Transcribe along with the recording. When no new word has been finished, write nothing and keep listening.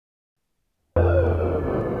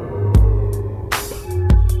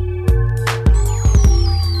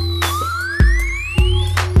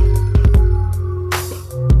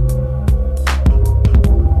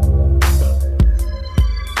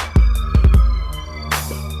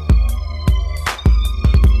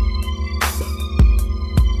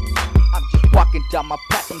down my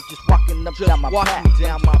path. I'm just walking up down my path. Walking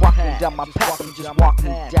down my path. I'm just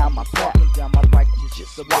walking down my path. Walking down my right.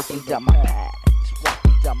 Just walking down my path.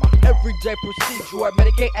 Everyday procedure,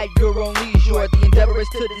 medicate at your own leisure. The endeavor is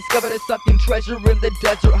to discover the sunken treasure in the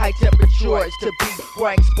desert. High temperatures, to be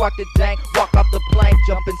frank, spark the dank. Walk off the plank,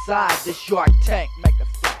 jump inside the shark tank. Make a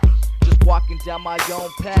splash. Just walking down my own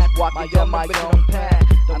path. Walking down my own path.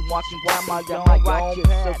 I'm walking down my own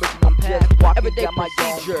path. I'm just walking everyday down my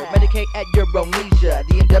procedure, medicate at your own leisure.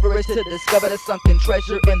 The endeavor is to discover the sunken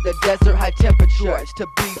treasure in the desert. High temperatures, to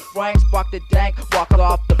be frank, spark the dank. Walk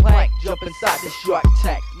off the plank, jump inside the shark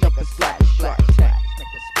tank. Make a splash, splash, tank. Make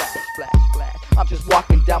a splash, splash, splash. I'm just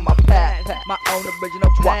walking down my path, my own original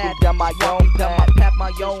path. Walking down my own path,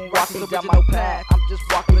 my own walking down my path. I'm just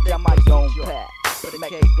walking down my own path.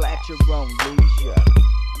 Medicate at your own leisure.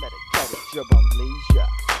 Medicate at your own leisure.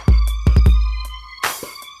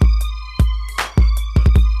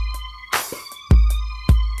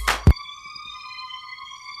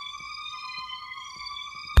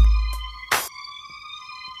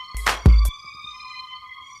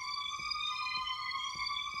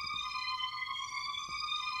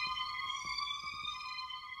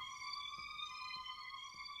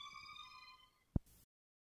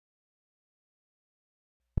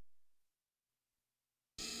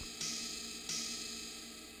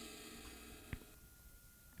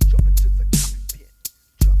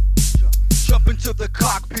 Jump into the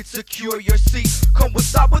cockpit, secure your seat. Come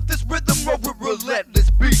inside with this rhythm, roll with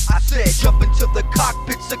relentless beat. I said, jump into the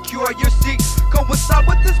cockpit, secure your seat. Come inside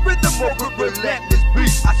with this rhythm, roll with relentless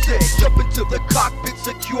beat. I said, jump into the cockpit,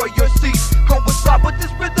 secure your seat. Come inside with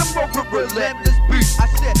this rhythm, roll with relentless beat.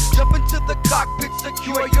 I said, jump into the cockpit,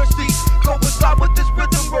 secure your seat. Come inside with this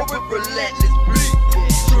rhythm, roll with relentless beat.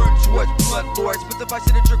 Turn towards blunt lords with the vice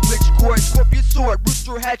signature glitch cord, scorpion sword,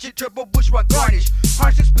 rooster hatchet, turbo bush run garnish.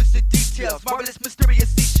 Harsh explicit details, marvelous mysterious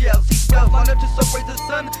seashells. He spells line up to separate the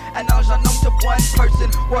sun, and knowledge unknown to one person.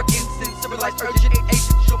 Work instant, civilized urgent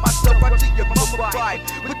agent. Show myself right to your mummified.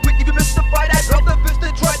 With Whitney be mystified, I built the fist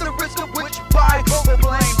and tried the risk of which buy. Over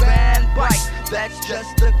blame, ban, bite. That's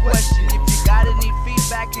just the question. If you got any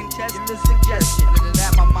feedback, can test the suggestion. Other than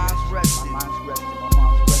that, my mind's resting. My mind's resting.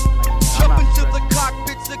 Jump into the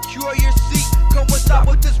cockpit, secure your seat. Come inside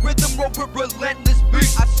with this rhythm, roll with relentless beat.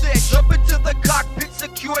 I said, jump into the cockpit,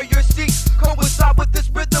 secure your seat. Come inside with this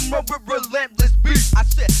rhythm, roll with relentless beat. I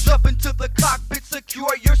said, jump into the cockpit,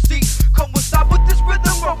 secure your seat. Come inside with this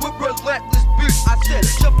rhythm, roll with relentless beat. I said,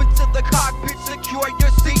 jump into the cockpit, secure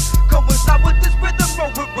your seat. Come inside with this rhythm,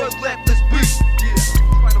 roll with relentless beat. Yeah,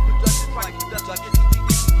 trying to production, trying to conduct, I get down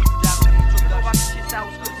on the intro. You know about this shit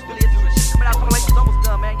sounds good, it's really interesting. Shit coming out, like it's almost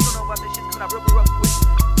done, man. You don't know about this shit coming out real quick.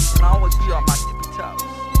 And I always be on my tippy toes.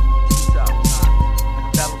 Tippy toes. Like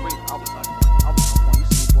a ballerina, I was on point. You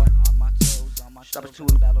see, boy, on my toes, on my toes. Stop it to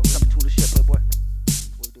the shit, playboy. That's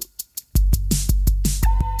what we do.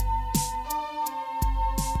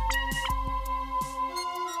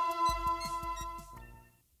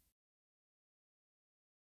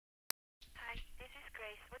 Hi, this is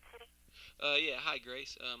Grace. What city? Yeah, hi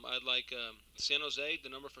Grace. I'd like San Jose, the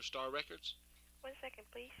number for Star Records. 1 second,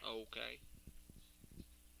 please. Okay.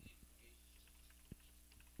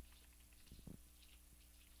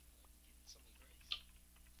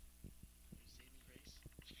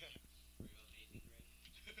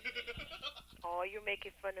 Oh, you're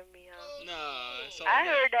making fun of me, huh? Nah, it's all I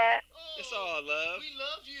love. heard that. It's all love. We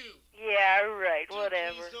love you. Yeah, right.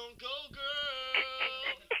 Whatever. Please don't go, girl.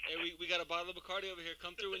 Hey, we got a bottle of Bacardi over here.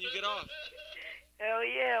 Come through when you get off. Hell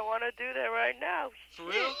yeah, I want to do that right now. For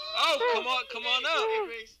real? Oh, come on Hey, up.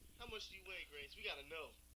 Grace, how much do you weigh, Grace? We gotta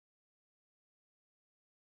know.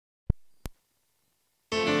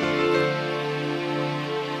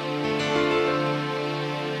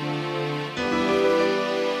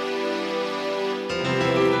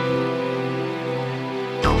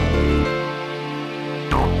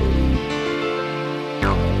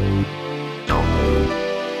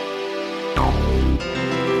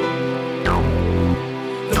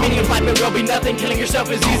 Life it will be nothing, killing yourself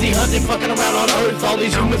is easy. Hunting, fucking around on earth. All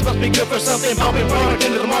these humans must be good for something. Pumping product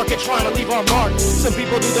into the market, trying to leave our mark. Some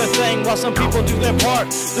people do their thing, while some people do their part.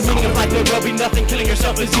 The meaning of life it will be nothing, killing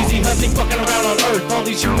yourself is easy. Hunting, fucking around on earth. All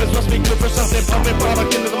these humans must be good for something. Pumping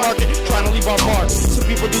product into the market, trying to leave our mark. Some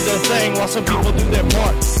people do their thing, while some people do their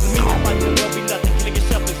part. The meaning of life it will be nothing, killing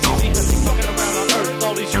yourself is easy. Hunting, fucking around on earth.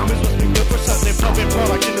 All these humans must be good for something. Pumping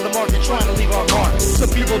product into the market, trying to leave our mark. Some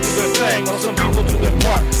people do their thing, while some people do their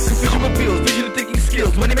part. Confusion appeals, vision and thinking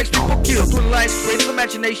skills. Money makes people kill. Through the lines, creative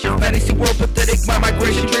imagination. Fantasy world, pathetic. My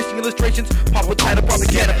migration, tracing illustrations. Pop with title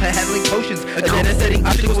propaganda. Handling potions. Agenda setting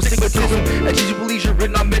obstacles, stigmatism. As usual leisure,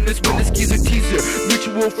 written on minutes, witness keys or teaser.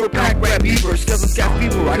 Ritual for pack rap beaver. Skeleton scat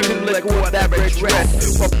fever. I couldn't let go of that red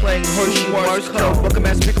dress. While playing Hershey, Mars, Club. Welcome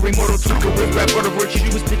as Pickering, Mortal Tweaker. With rap, butter, virtue.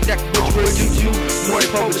 Was tic tac, which word you do? More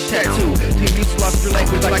published tattoo. Team used to lost your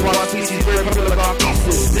language like raw species. Very popular like all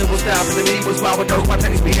pieces. Still was down, but the meaning was wild with no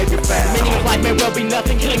spontaneous behavior fast. The meaning of life may well be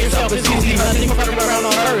nothing. Killing yourself is easy. Nothing fucking around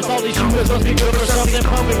on earth. All these humans must be good for something.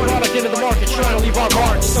 Pumping product into the market, trying to leave our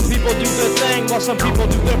mark. Some people do their thing, while some people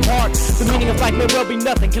do their part. The meaning of life may well be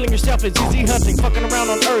nothing. Killing yourself is easy. Hunting, fucking around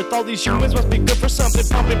on earth. All these humans must be good for something.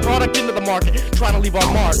 Pumping product into the market, trying to leave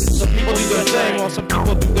our mark. Some people do their thing, while some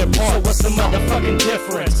people do their part. So what's the motherfucking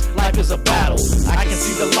difference? Life is a battle. I can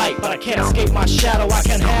see the light, but I can't escape my shadow. I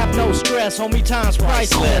can have no stress. Homie, time's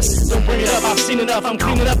priceless. Don't bring it up, I've seen enough. I'm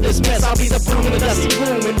cleaning up this mess. I'll be the broom in the dusty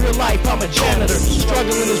room. In real life, I'm a janitor.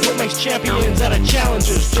 Struggling is what makes champions out of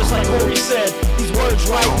challengers. Just like Corey said, these words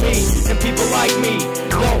write me. And people like me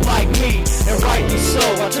don't like me. And rightly so.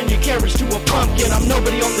 I'll turn your carriage to a pumpkin. I'm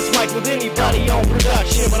nobody on this mic with anybody on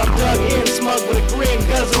production. But I'm dug in, smug with a grin.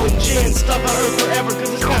 Guzzling gin. Stuff I heard forever,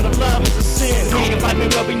 cause this kind of love is a sin. Meaning of life may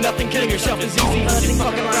well be nothing. Killing yourself is easy. Hunting,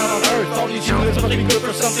 fucking around on earth. All these humans must be good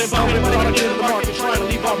for something. Bumping product into the market, trying to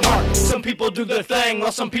leave our mark. Some people do their thing,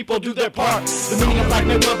 while some people do their part. The meaning of life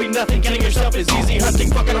may well be nothing. Killing yourself is easy. Hunting,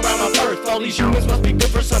 fucking around on earth. All these humans must be good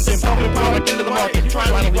for something. Pumping product into the market, trying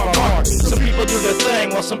to leave our mark. Some people do their thing,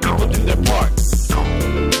 while some people do their part.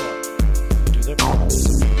 Do their part.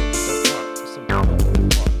 Some people do their part.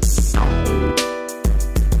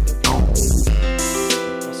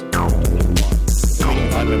 The meaning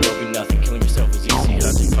of life may well be nothing. Killing yourself is easy.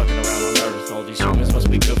 Hunting, fucking around on earth. All these humans must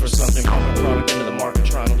be good for something. Pumping product into the market,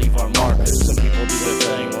 trying to leave our mark. Some people do their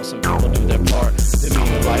thing, while some people do their part. The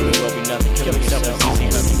meaning of life may well be nothing. Killing yourself is easy.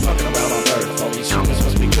 Hunting, fucking around on earth. All these humans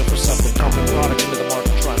must be good for something. Pumping product into the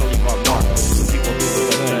market, trying to leave our mark. Some people do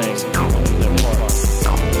their thing, some people do their part.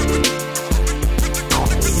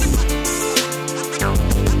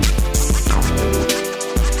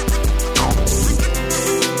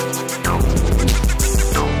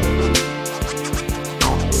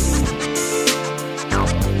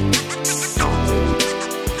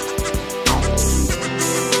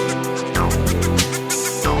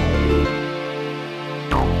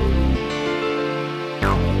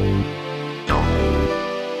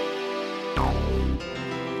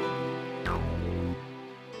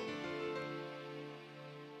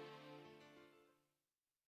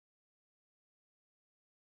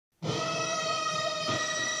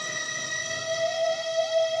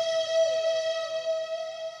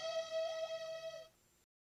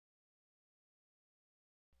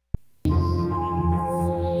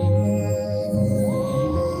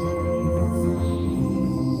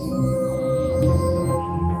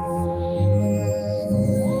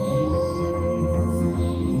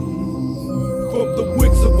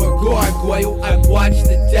 I've watched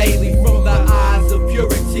the daily from the eyes of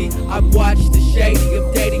purity. I've watched the shady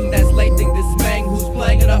of dating that's lating this man who's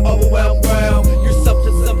playing in an overwhelmed world. You're subject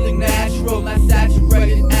to something natural, not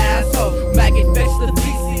saturated asshole. Maggot fetch the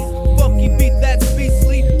feces, funky beat that's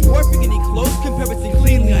beastly. Dwarfing any close comparison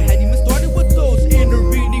cleanly. I hadn't even started with those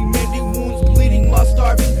intervening mending wounds, bleeding while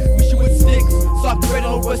starving. Fishing with sticks, soft thread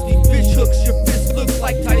on rusty fish hooks. Your fist looks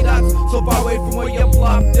like tiny dots, so far away from where you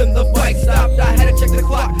plopped. And the fight stopped, I had to check the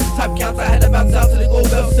clock. Time counts, I had to bounce out to the gold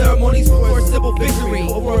bell ceremonies for a simple victory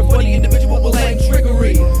over a funny individual with lame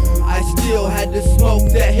trickery. I still had to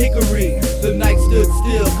smoke that hickory. The night stood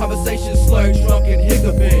still, conversation slurred, drunk and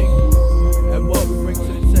hiccuping. And what we bring to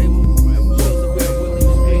the table, and we chose that we're willing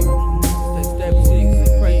to speak. Stay stable, seeing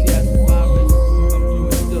some crazy ass environments. Come through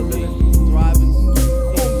and still living, thriving.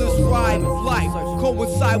 On this ride of life,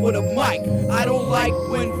 coincide with a mic. I don't like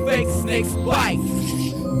when fake snakes bite.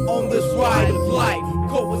 On this ride of life,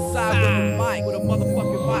 coincide with a mic, with a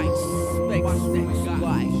motherfucking mic. Fake snakes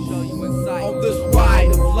bite. Show you inside. On this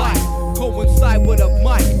ride of life, coincide with a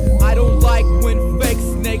mic. I don't like when fake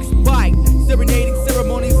snakes bite. Serenading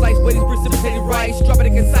ceremonies like weddings, precipitated rice.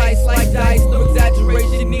 Dropping it concise like dice. No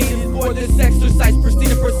exaggeration needed for this exercise.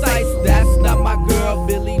 Pristine and precise. That's not my girl,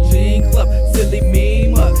 Billie Jean Club. Silly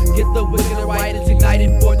meme up. Get the wicked right. It's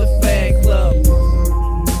ignited for the fan club.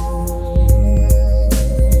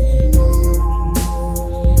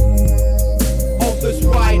 On this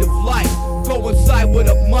ride of life, coincide with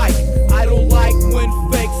a mic. I don't like when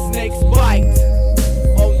fake snakes bite.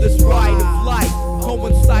 On this ride of life,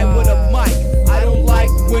 coincide with a mic. I don't like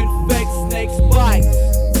when fake snakes bite.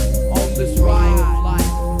 On this ride of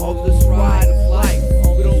life, on this ride of life,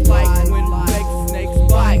 we don't like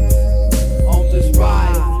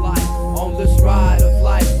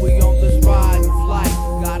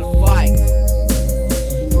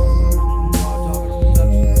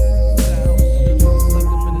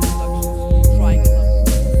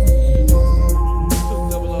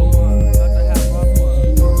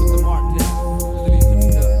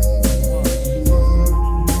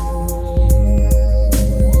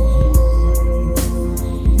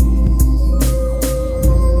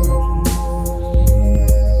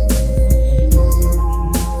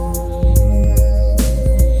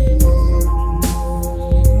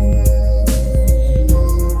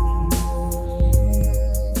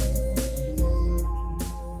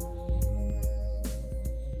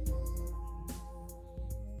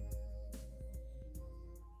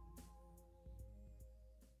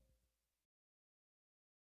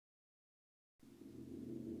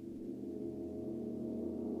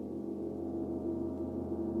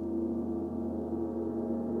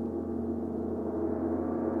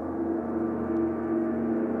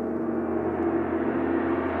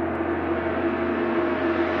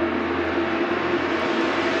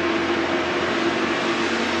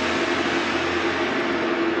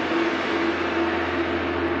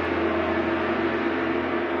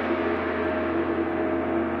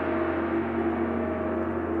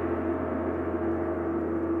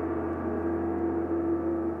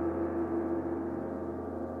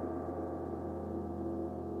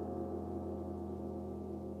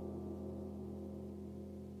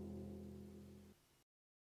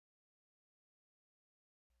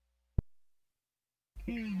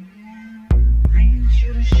I need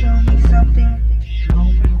you to show me something. Show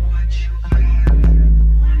me what you got.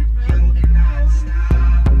 You cannot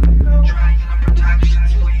stop. Triangulum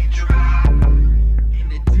Productions, we drop.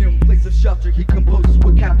 In a dim place of shelter, he composes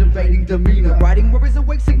with captivating demeanor, writing words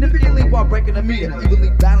awake significantly while breaking a meter. Evenly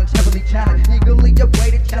balanced, heavily challenged, eagerly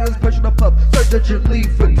awaited challenge, pressure to puff, search urgently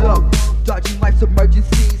for dope. Dodging life's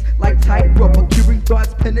emergencies like tightrope, procuring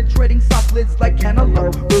thoughts, penetrating soft lids like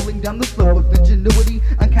cantaloupe, rolling down the slope of ingenuity,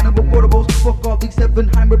 uncannibal portables. Fuck all these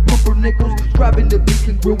Sevenheimer pumpernickels, striving to be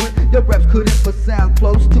congruent. Your raps couldn't but sound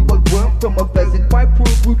close to a grunt from a pheasant. White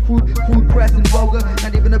fruit, grass and vulgar.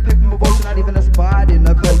 Not even a peck from a vulture, not even a spot in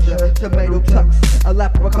a culture. Tomato tucks, a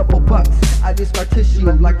lap for a couple bucks. I just start tissue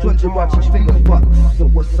like plunger watching finger fucks. So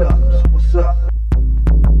what's up? What's up?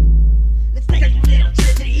 Let's take a little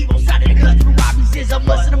trip to the evil side of the guts. From robberies, a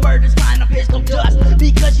must and the murders, flying up pistol dust.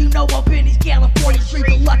 Because you know up in these California streets,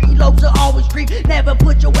 the lucky lobes are always creep. Never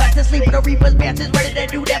put your ass to sleep with the Reaper's pants is ready to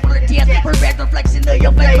do that for the dance. Perfect reflection of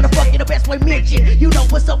your face, but the fuck you the best way mention. You know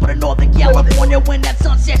what's up with the Northern California when that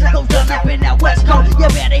sunset goes down up in that West Coast. You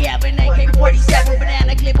better have an AK-47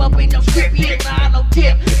 banana clip up in your script, you ain't on no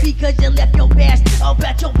tip. Because you left your past up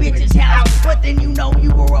at your bitch's house. But then you know you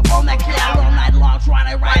were up on that cloud all night long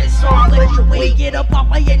trying to write a song. We get up off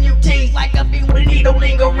my NUTs like a fiend with a needle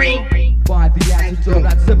lingering. Find the antidote,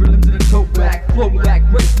 not sever limbs in a tote bag. Flow back,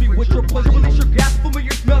 grace me with your pleasure. Release your gas,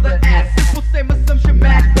 familiar smell that ass. Simple same assumption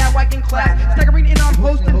match, bandwagon class. Staggering in on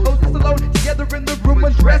host and hostess alone. Together in the room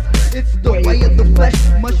undressed. It's the way of the flesh.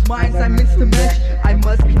 Much minds I mince to mesh. I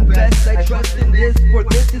must confess, I trust in this. For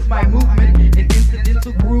this is my movement. An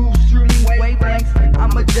incidental groove, streaming wavelengths.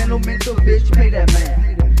 I'm a gentleman, so bitch, pay that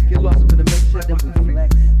man. Get lost up in the mixture, then we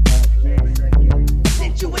flex.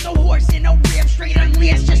 You with a horse and a rib straight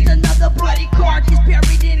unleashed. Just another bloody carcass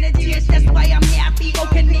buried in a ditch. That's why I'm happy.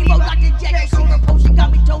 Okay, Nemo, Dr. Jack, sugar potion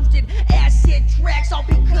got me toasted. Acid tracks, all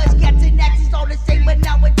because cats and axes all the same. But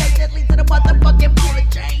nowadays it leads to the motherfucking ball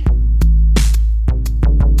and chain.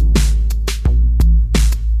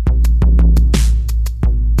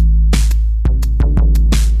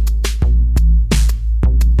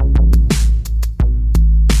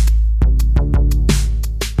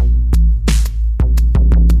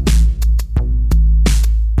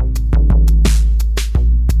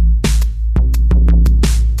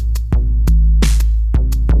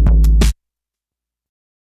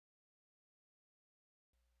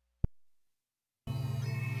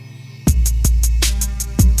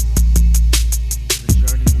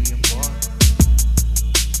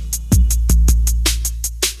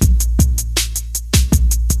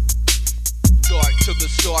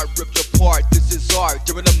 Ripped apart, this is art.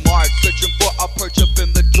 During the march, searching for a perch up in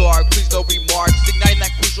the dark. Please no remarks, igniting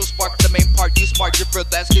that crucial spark. The main part, you smart, different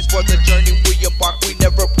landscapes for the journey we embark. We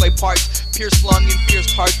never play parts, pierced lung and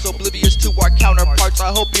pierced hearts, oblivious to our counterparts. I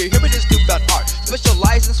hope you're hearing this newfound art,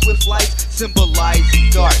 specialized in swift lights, symbolizing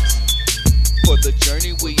darts. For the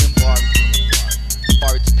journey we embark.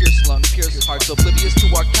 Arts, pierced lung, pierced hearts, oblivious to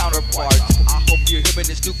our counterparts. I hope you're hearing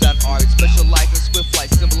this newfound art, specialized in swift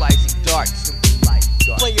lights, symbolizing darts.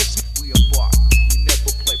 Players, we embark, we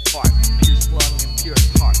never play parts. Pierced lung and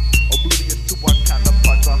pierced heart, oblivious to our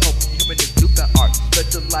counterparts. I hope you're hearing this newfound art,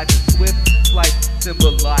 specialized in swift light,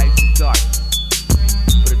 symbolizing darts.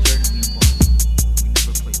 For the journey we embark, we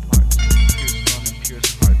never play parts. Pierced lung and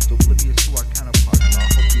pierced hearts, oblivious to our counterparts. I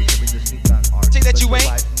hope you're hearing this newfound art, say that you ain't.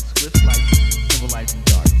 Specialized in swift light, symbolizing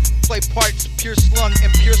darts. Play parts, pierced lung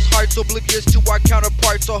and pierced hearts, oblivious to our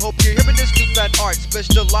counterparts. I hope you're hearing this newfound art,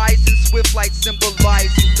 specialized in swift light,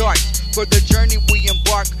 symbolizing darts. For the journey we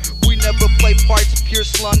embark, we never play parts,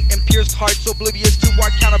 pierced lung and pierced hearts, oblivious to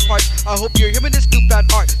our counterparts. I hope you're hearing this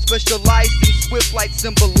newfound art, specialized in swift light,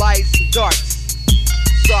 symbolizing darts.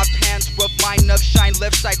 Soft hands, rough mind, up shine,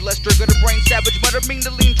 left side luster, gutter brain, savage mutter, mean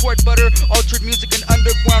to lean toward butter, altered music and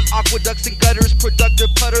underground aqueducts and gutters, productive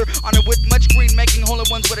putter, on it with much green, making hole in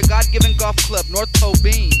ones with a God-given golf club, North Pole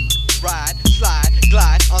beam. Ride, slide,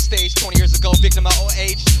 glide, on stage 20 years ago, victim of old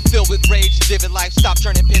age, filled with rage, vivid life, stop,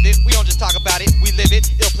 turn and pivot, we don't just talk about it, we live it,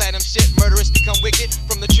 ill platinum shit, murderous, become wicked,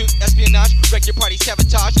 from the truth, espionage, wreck your party,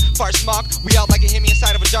 sabotage, fire smoke, we out like a Hemi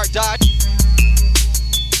inside of a dark Dodge.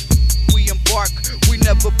 We embark, we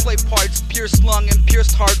never play parts, pierced lung and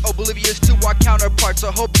pierced heart, oblivious to our counterparts.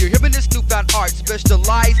 I hope you're hearing this newfound art,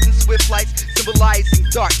 specialized in swift lights, symbolizing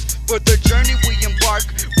darts. For the journey we embark,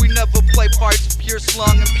 we never play parts, pierced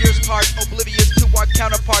lung and pierced heart, oblivious to our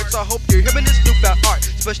counterparts. I hope you're hearing this newfound art,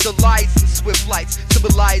 specialized in swift lights,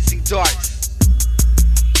 symbolizing darts.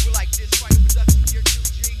 We're like this, trying to production here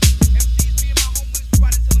 2G. MCs, me and my homies, we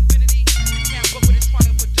ride until infinity. We can't fuck with this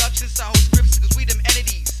trying productions, I hold scripts, cause we them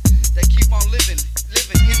entities that keep on living.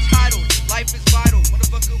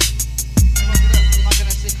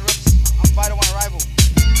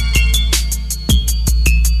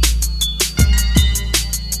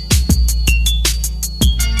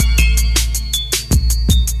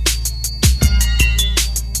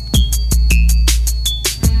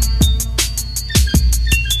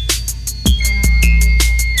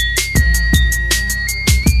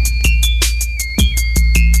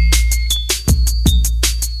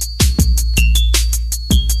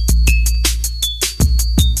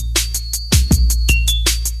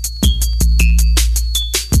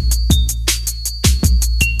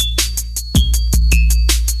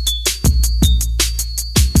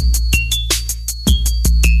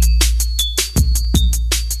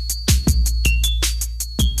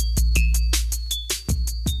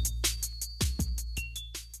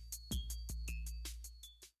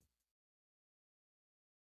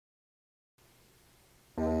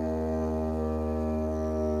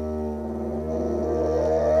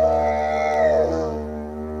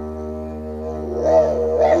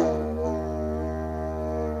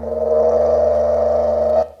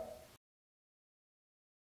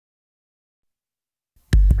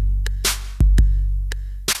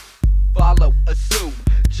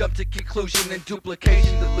 jump to conclusion and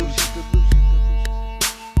duplication delusion.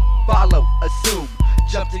 Follow, assume,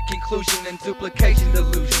 jump to conclusion and duplication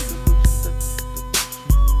delusion.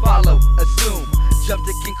 Follow, assume, jump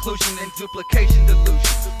to conclusion and duplication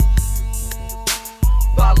delusion.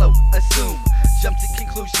 Follow, assume, jump to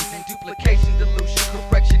conclusion and duplication delusion.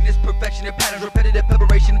 Correction is perfection in patterns, repetitive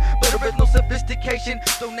preparation, but there is no sophistication.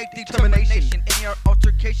 Donate determination in your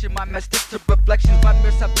altercation. My message to reflections, my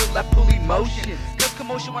mirrors I feel like pull emotion. Good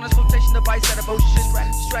commotion on a flotation device out of ocean.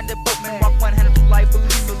 Stranded boatman, walk one hand through life.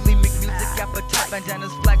 Bulimic music, appetite,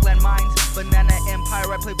 bandanas, flagland mines. Banana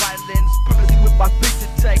empire, I play violins. Purposely with my feet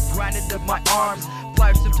to take, grinded of my arms.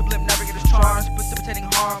 Flyers to blimp, navigators charms, precipitating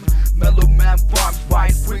harm. Mellow man farms,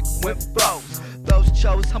 wine frequent foes. Those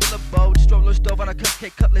chose humble abode, stroller stove on a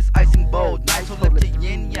cupcake, cutlass, icing bold. Nice whole lip to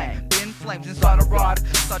yin yang, thin flames inside a rod.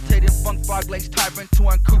 Sauteed in funk, fog lace, tyrant,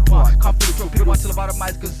 torn coupon. Conflict, torpedo, one till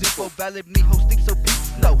lobotomized gazebo. Valid me, hosting so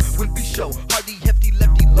peace, no. Wimpy show, hardy, hefty,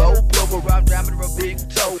 lefty, low. Blow around, diameter, a big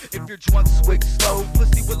toe. If you're drunk, swig slow.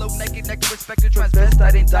 Pussy, willow, naked, respected,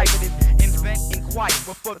 transvestite, indicted, invent, inquire,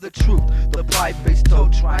 before the truth. The pie face toe,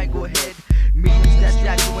 triangle head. Meaning that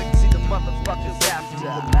jack, you ain't see the motherfuckers after.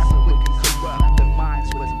 The master wicked corrupt, the minds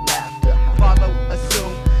with laughter. Follow,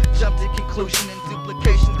 assume, jump to conclusion and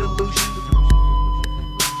duplication delusion.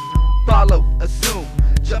 Follow, assume,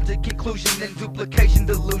 jump to conclusion and duplication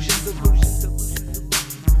delusion.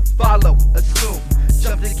 Follow, assume,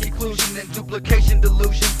 jump to conclusion and duplication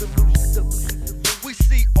delusion. We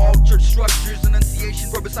see altered structures,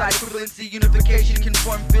 enunciation, verbicide, equivalency, unification,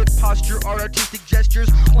 conform, fit, posture, art, artistic gestures,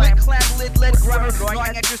 clamp, lid, lead, grammar,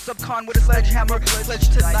 gnawing at your subcon with a sledgehammer, pledge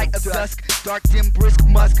to night of dusk, dark, dim, brisk,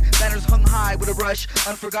 musk, banners hung high with a rush,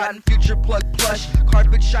 unforgotten future, plug, plush,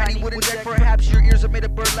 carpet, shiny, wooden deck, perhaps your ears are made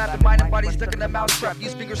of burlap, and mind and body stuck in a mousetrap,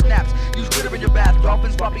 use finger snaps, use glitter in your bath,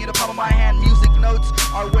 dolphins flopping in the palm of my hand, music notes,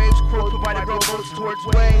 our waves, crows provided rowboats towards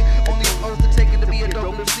way, only oath to take to be a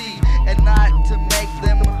double C, and not to make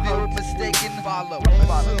them feel mistaken. Follow,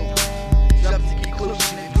 assume, jump to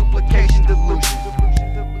conclusion and duplication delusion.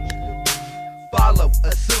 Follow,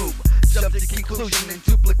 assume, jump to conclusion and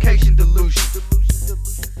duplication delusion.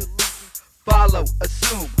 Follow,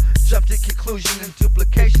 assume, jump to conclusion and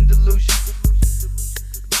duplication delusion.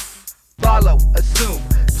 Follow, assume,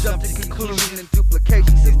 jump to conclusion and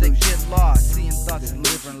duplication. Since they get lost, seeing thoughts and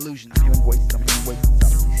live in illusions. I'm hearing voices, I'm hearing voices, I'm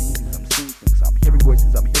seeing things, I'm seeing things. I'm hearing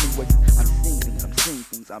voices, I'm hearing voices, I'm seeing things, I'm seeing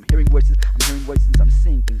things. I'm hearing voices, I'm hearing voices, I'm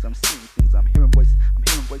seeing things, I'm seeing things. I'm hearing voices, I'm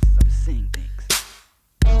hearing voices, I'm seeing things.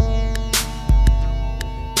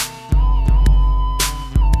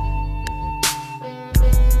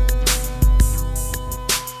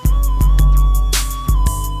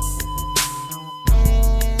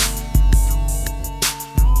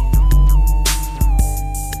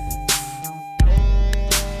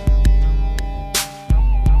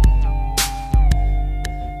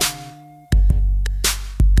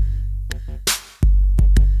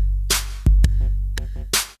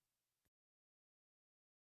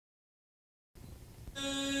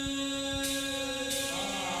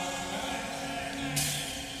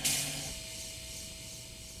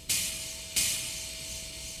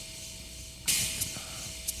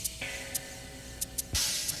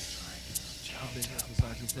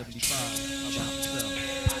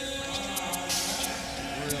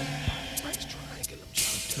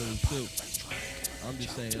 I'm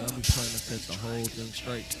just saying, I'm just trying to set the whole thing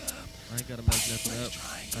straight. I ain't gotta make nothing up.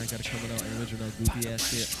 I ain't gotta come out original goofy ass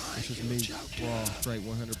shit. It's just me, raw, straight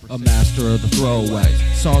 100%. A master of the throwaways,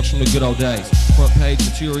 songs from the good old days. Front page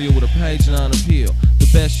material with a page on appeal. The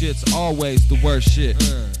best shit's always the worst shit.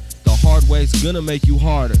 The hard way's gonna make you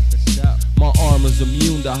harder. My armor's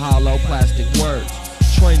immune to hollow plastic words.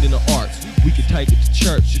 Trained in the arts, we can take it to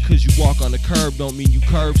church. Just cause you walk on the curb don't mean you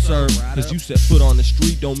curb serve. Cause you set foot on the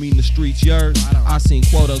street don't mean the street's yours. I seen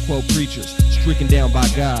quote unquote preachers stricken down by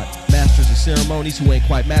God, masters of ceremonies who ain't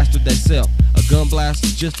quite mastered theyself. A gun blast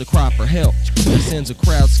is just a cry for help. That sends a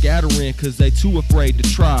crowd scattering cause they too afraid to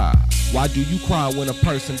try. Why do you cry when a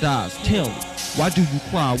person dies? Tell me, why do you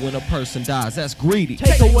cry when a person dies? That's greedy.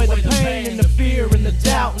 Take away the pain and the fear and the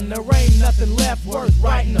doubt, and there ain't nothing left worth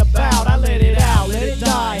writing about. I let it out, let it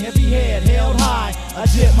die, heavy head held high. I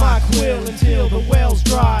dip my quill until the well's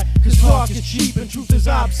dry. Cause talk is cheap and truth is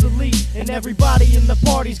obsolete, and everybody in the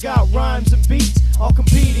party's got rhymes and beats, all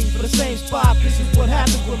competing for the same spot. This is what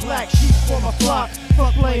happens when black sheep form a flock.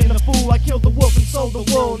 Fuck playing the fool, I killed the wolf and sold the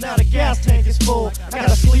wool. Now the gas tank is full, I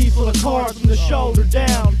got a sleeve full of cards from the shoulder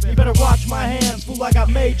down. You better watch my hands, fool, I got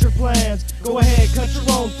major plans. Go ahead, cut your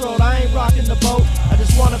own throat, I ain't rocking the boat. I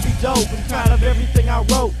just wanna be dope, I'm tired of everything I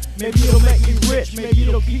wrote. Maybe it'll make me rich, maybe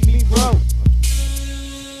it'll keep me broke.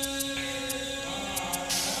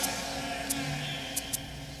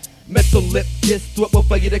 lip diss, throat will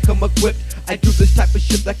fail you to come equipped. I do this type of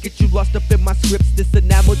shit that gets you lost up in my scripts. This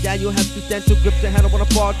enamel down, you'll have substantial grip to handle when a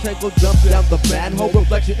fall tangle. Jump down the manhole,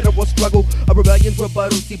 reflection, inner struggle. A rebellion's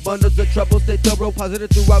rebuttal, see bundles of trouble. Stay thorough, positive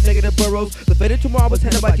throughout negative burrows. The faded tomorrow was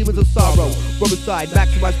handled by demons of sorrow. Rubber side,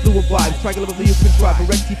 maximize fluid vibes. Triangulum of you can try.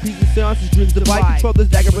 Correct TPs and seances, dreams divide. Control this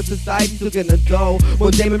dagger of society, still getting a dull.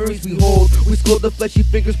 More day memories we hold. We school the fleshy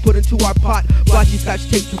fingers put into our pot. Blotchy scotch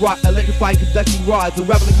tape to rot, electrifying conducting rods.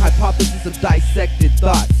 Unraveling hypothesis of dissected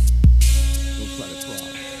thoughts.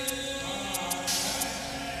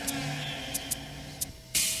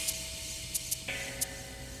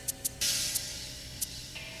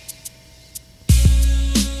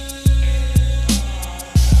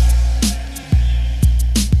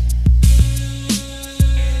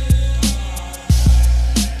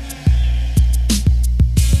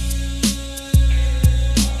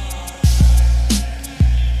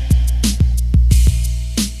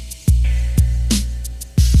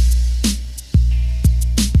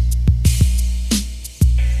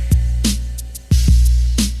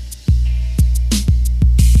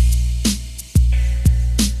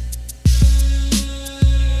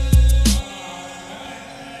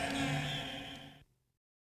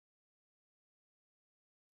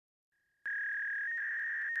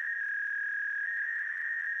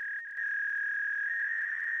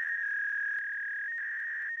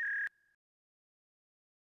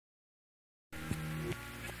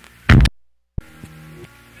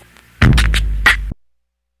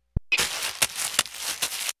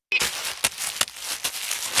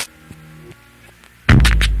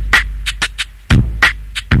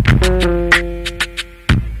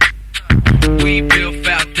 We build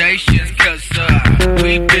foundations, cause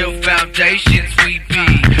we build foundations, we be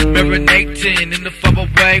marinating in the follow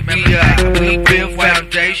away, we build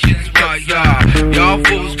foundations, while y'all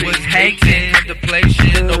fools was hating,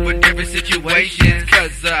 contemplation over different situations,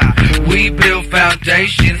 cause we build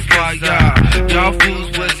foundations, while y'all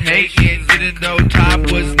fools was hating, didn't know time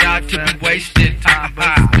was not to be wasted, time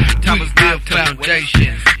was build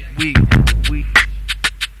foundations, we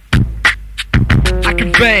I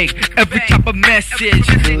convey every type of message,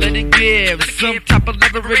 let it give some type of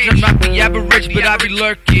leverage. I'm not the average, but I be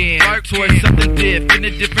lurking towards something diff in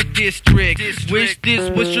a different district. Wish this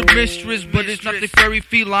was your mistress, but it's not the furry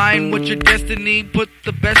feline. What's your destiny? Put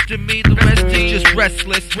the best in me, the rest is just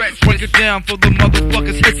restless. Break it down for the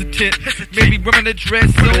motherfuckers hesitant. Maybe running the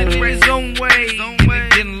dress so in his own way.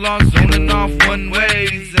 Getting lost, zoning off one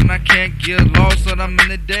ways, and I can't get lost, so I'm in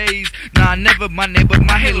the days. Nah, never my name, but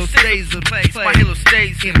my halo stays in place. My halo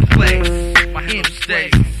stays in place. My halo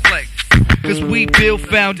stays in place. Cause we build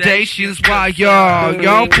foundations while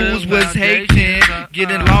y'all fools was hating,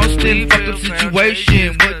 getting lost in fucked up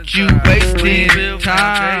situation. What you wasting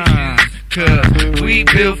time? Cause we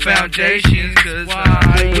build foundations. Cause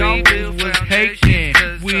why y'all fools was hating,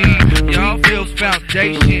 y'all build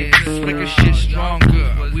foundations. Make a shit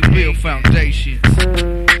stronger. We build foundations.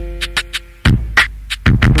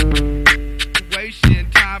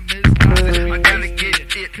 Time is not, I gotta get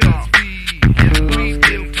it, cause we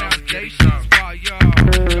build foundations while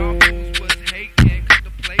y'all fools was hating,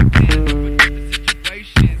 contemplating over different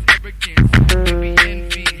situations, arrogance, maybe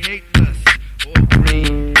envy, hate lust, or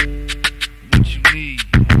greed. What you need?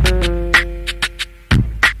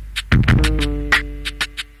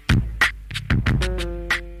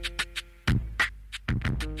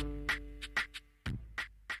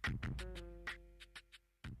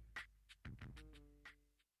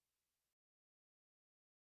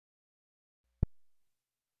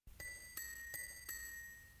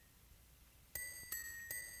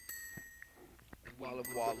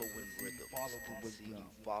 Follow in rhythm, follow the wisdom,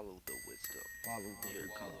 follow the wisdom, follow the here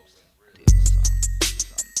comes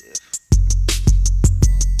some diff.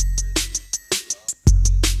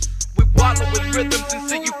 We wallow in rhythms and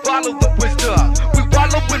see you follow the wisdom. We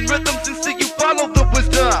wallow in rhythms and see you follow the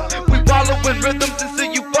wisdom. We wallow in rhythms and see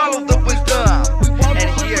you follow the wisdom. And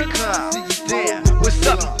here comes, damn, with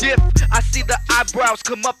something diff. I see the eyebrows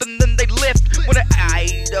come up and then they lift. When the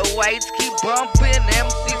 808s keep bumping,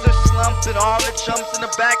 MCs are slumping. All the chumps in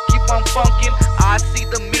the back keep on funkin'. I see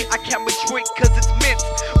the meat, I can't retreat cause it's mint.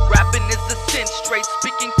 Rapping is a sin, straight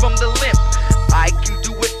speaking from the limp. I can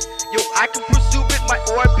do it, yo, I can pursue it. My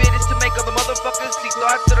orbit is to make other motherfuckers see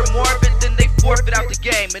thoughts that are morbid. Then they forfeit out the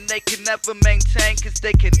game and they can never maintain, cause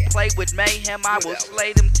they can play with mayhem. I will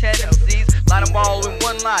slay them 10 MCs, line them all in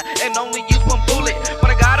one line and only use one bullet. When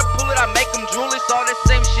I gotta pull it, I make them drool. It's all that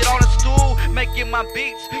same shit on a stool, making my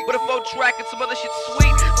beats with a 4-track and some other shit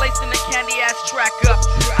sweet, lacing the candy ass track up.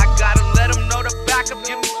 I gotta let them know the backup,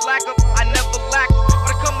 give me slack up. I never lack when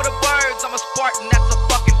I come with the words. I'm a Spartan, that's a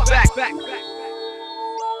fucking fact.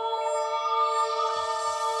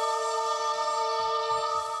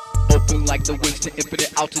 Open like the wings to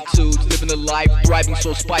infinite altitudes, living a life, thriving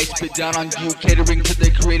so spice, spit down on you, catering to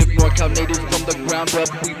the creative NorCal native from the ground up.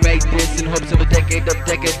 We made this in hopes of a decade of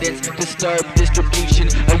decadence, disturb distribution,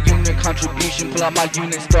 a unit contribution, pull out my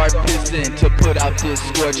unit, start pissing to put out this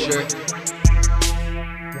scorcher.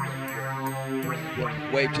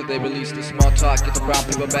 Wait till they release the small talk, get the brown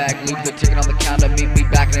paper bag, leave the ticket on the counter, meet me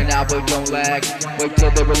back in an hour, don't lag. Wait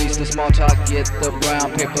till they release the small talk, get the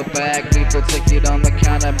brown paper bag, leave the ticket on the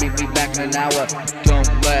counter, meet me back in an hour,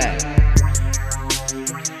 don't lag.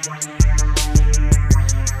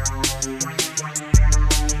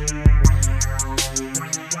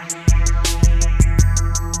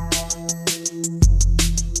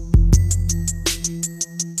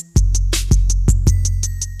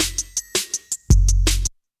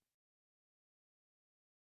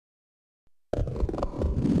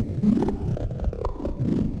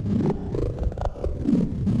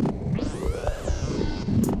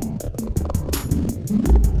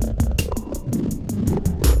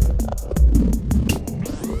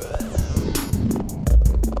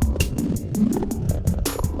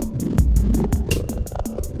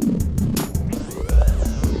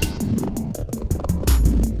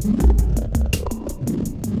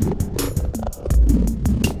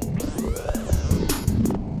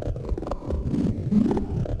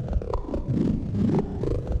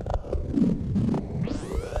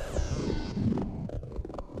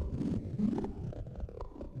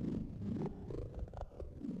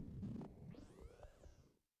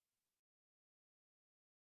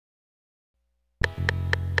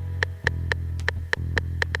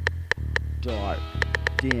 Dark,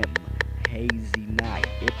 dim, hazy night.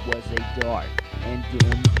 It was a dark and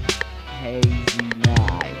dim, hazy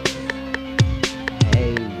night.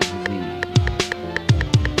 Hazy.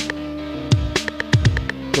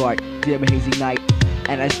 Dark, dim, hazy night.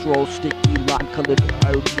 And I stroll sticky, lime-colored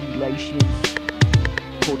relations,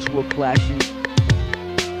 cultural clashes.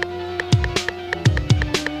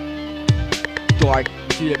 Dark,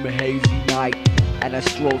 dim, hazy night. And I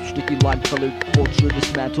stroll sticky lime-colored culture,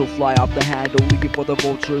 dismantle, fly off the handle, leave it for the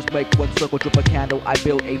vultures, make one circle, drip a candle. I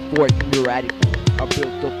built a fort in your attic. I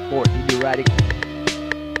built a fort in your attic.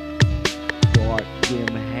 Dark, dim,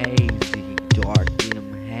 hazy. Dark,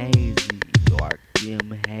 dim, hazy. Dark,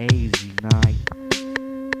 dim, hazy night.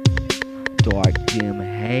 Dark, dim,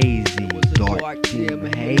 hazy. Dark, dim,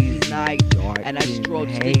 hazy night. And I stroll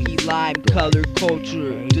sticky lime-colored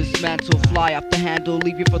culture, dismantle, fly off the handle,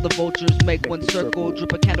 leave you for the vultures, make one circle,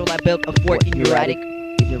 drip a candle. I built a fort in your attic.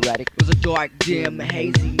 It was a dark, dim,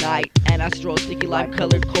 hazy night, and I stroll sticky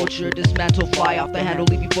lime-colored culture, dismantle, fly off the handle,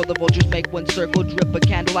 leave you for the vultures, make one circle, drip a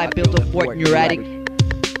candle. I built a fort in your attic.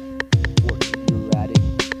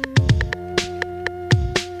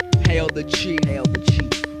 Hail the chief,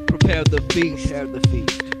 prepare the feast,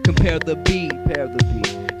 compare the beat,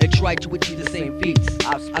 and try to achieve the same feats.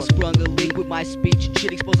 I sprung a leak with my speech,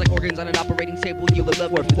 shit exposed like organs on an operating table. You will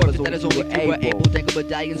love forfeit, that is only if you were able. Dangle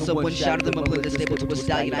medallion, someone shouted them, I'm pulling the stable to a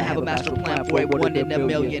stallion. I have a master plan for a 1 in a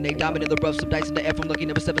million. A diamond in the rough, some dice in the air from lucky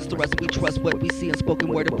number sevens to rest. We trust what we see, unspoken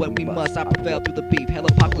word of what we must. I prevail through the beef, hell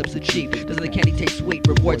apocalypse achieved. Doesn't the candy taste sweet?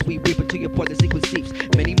 Rewards we reap until your pour the sequence seeps.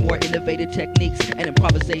 Many more innovative techniques and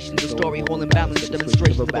improvisations, a story whole and balanced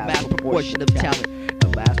demonstration of a mass proportion of talent. A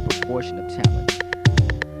mass proportion of talent.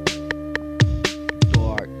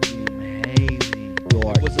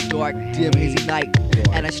 It was a dark, dim, hazy night,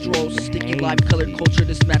 and I stroll sticky lime-colored culture,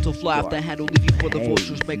 dismantle, fly off the handle, leave you for the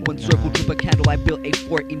vultures, make one circle, drip a candle. I built a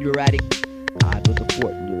fort in your attic.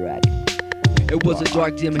 It was a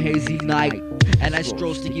dark, dim, hazy night, and I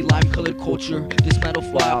stroll sticky lime-colored culture, dismantle,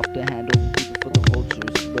 fly off the handle, leave you for the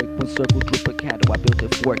vultures, make one circle, drip a candle. I built a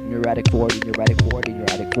fort in your attic, fort in your attic, fort in your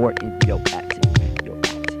attic, fort in your attic.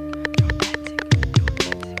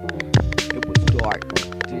 It was dark,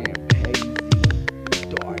 dim, hazy.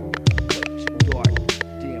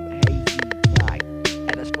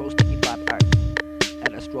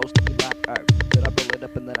 Then I roll it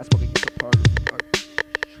up and then I smoke it, get the part.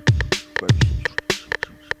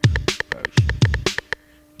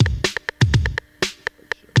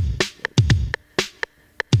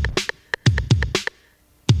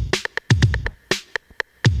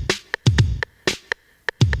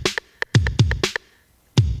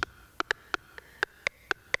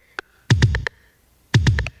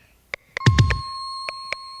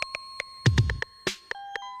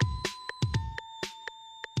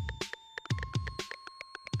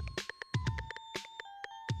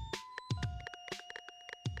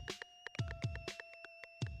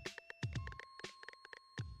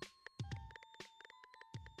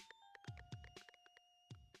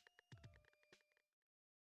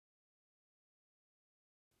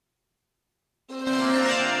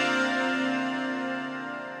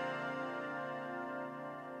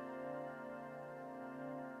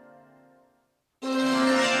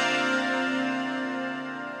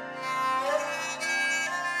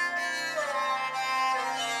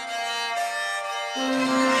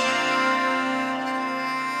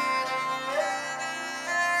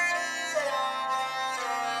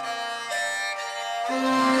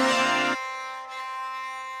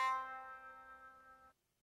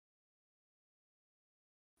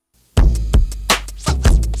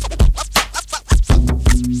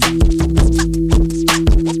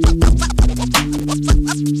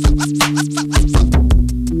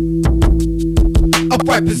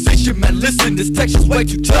 upright position, man, listen, this texture's way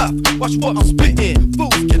too tough. Watch what I'm spitting,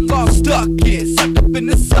 fools get lost, stuck in, sucked up in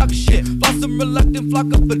the suck shit. Blossom reluctant flock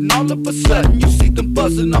up, and all of a sudden you see them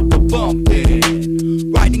buzzing off the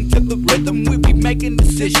bumping. Riding to the rhythm, we be making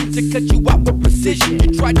decisions to cut you out with precision.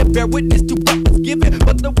 You try to bear witness to what was given,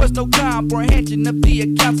 but there was no time for handing up the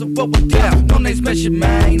accounts of what went down. No names mentioned,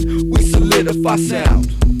 man, we solidify sound.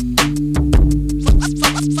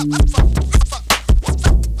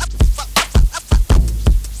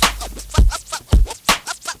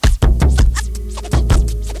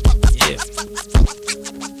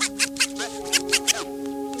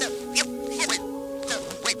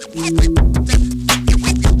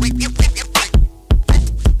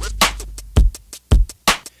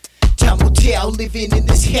 Living in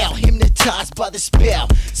this hell, hypnotized by the spell.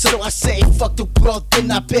 So I say, fuck the world, then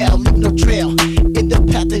I bail. Leave no trail in the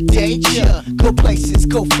path of danger. Go places,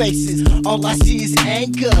 go faces, all I see is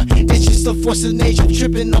anger. It's just a force of nature,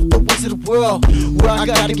 tripping off the wings of the world. Where I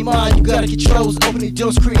gotta get mine, you gotta controls. Opening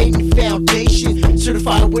doors, creating foundation.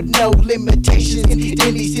 Certified with no limitations. In these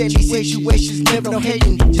deadly situations, never no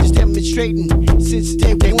hating, just demonstrating. Since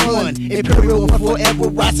day one, Imperial forever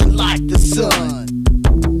rising like the sun.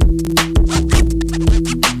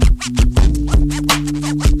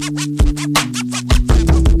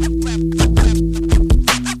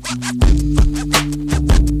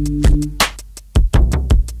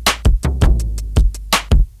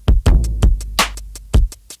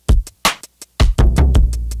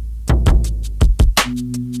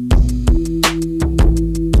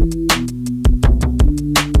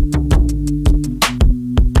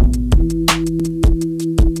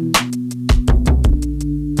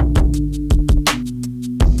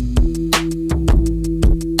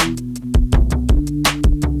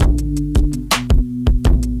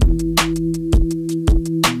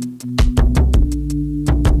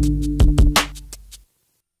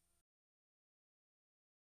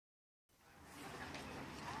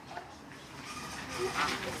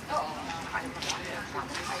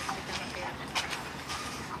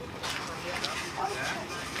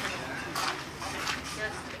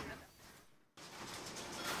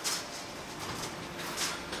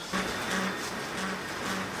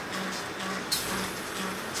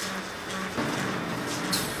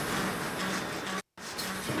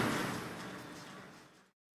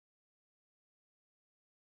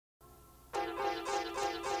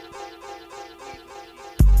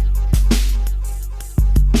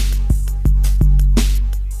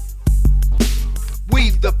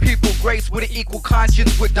 With an equal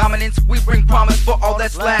conscience, with dominance, we bring promise for all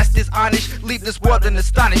that's last is honest. Leave this world in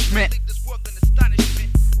astonishment.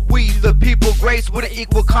 We the people grace with an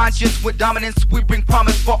equal conscience, with dominance, we bring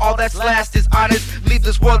promise for all that's last is honest. Leave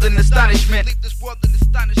this world in astonishment.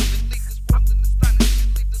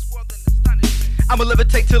 I'ma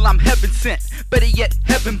levitate till I'm heaven sent, better yet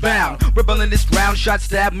heaven bound. Rebel in this round, shot,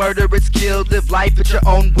 stab, murder, it's killed. Live life at your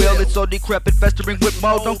own will, it's so decrepit, festering with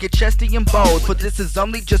mold. Don't get chesty and bold, for this is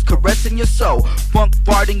only just caressing your soul. Funk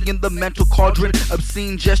farting in the mental cauldron,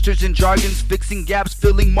 obscene gestures and jargons, fixing gaps,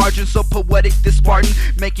 filling margins, so poetic this Spartan.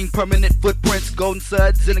 Making permanent footprints, golden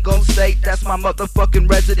suds in a gold state. That's my motherfucking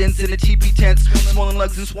residence in a TP tents, swollen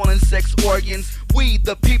lugs and swollen sex organs. We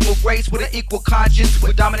the people grace with an equal conscience,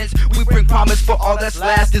 with dominance, we bring promise for all that's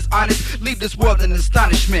last is honest. Leave this world in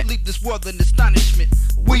astonishment. Leave this world in astonishment.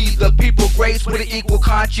 We the people grace with an equal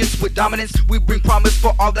conscience, with dominance, we bring promise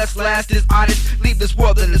for all that's last is honest. Leave this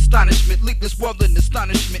world in astonishment. Leave this world in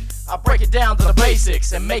astonishment. I break it down to the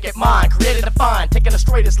basics and make it mine. Create and define, taking the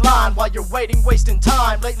straightest line while you're waiting, wasting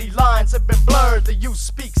time. Lately lines have been blurred, the youth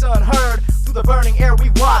speaks unheard. Through the burning air we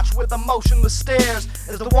watch with emotionless stares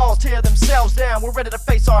as the walls tear themselves down. We're ready to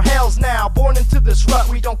face our hells now. Born into this rut,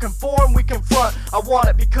 we don't conform, we confront. I want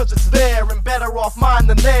it because it's there and better off mine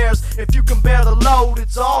than theirs. If you can bear the load,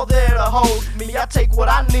 it's all there to hold me. I take what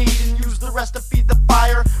I need and use the rest to feed the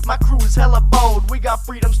fire. My crew is hella bold, we got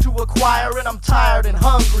freedoms to acquire, and I'm tired and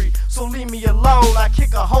hungry, so leave me alone. I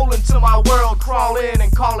kick a hole into my world, crawl in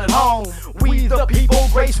and call it home. We the people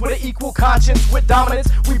grace with an equal conscience, with dominance,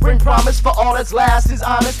 we bring promise for all that's last is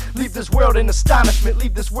honest. Leave this world in astonishment.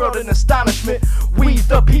 Leave this world in astonishment. We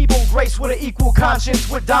the people grace with an equal conscience,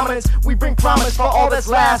 with dominance, we bring promise for all that's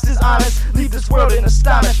last is honest. Leave this world in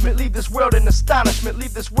astonishment. Leave this world in astonishment.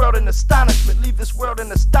 Leave this world in astonishment. Leave this world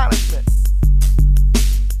in astonishment.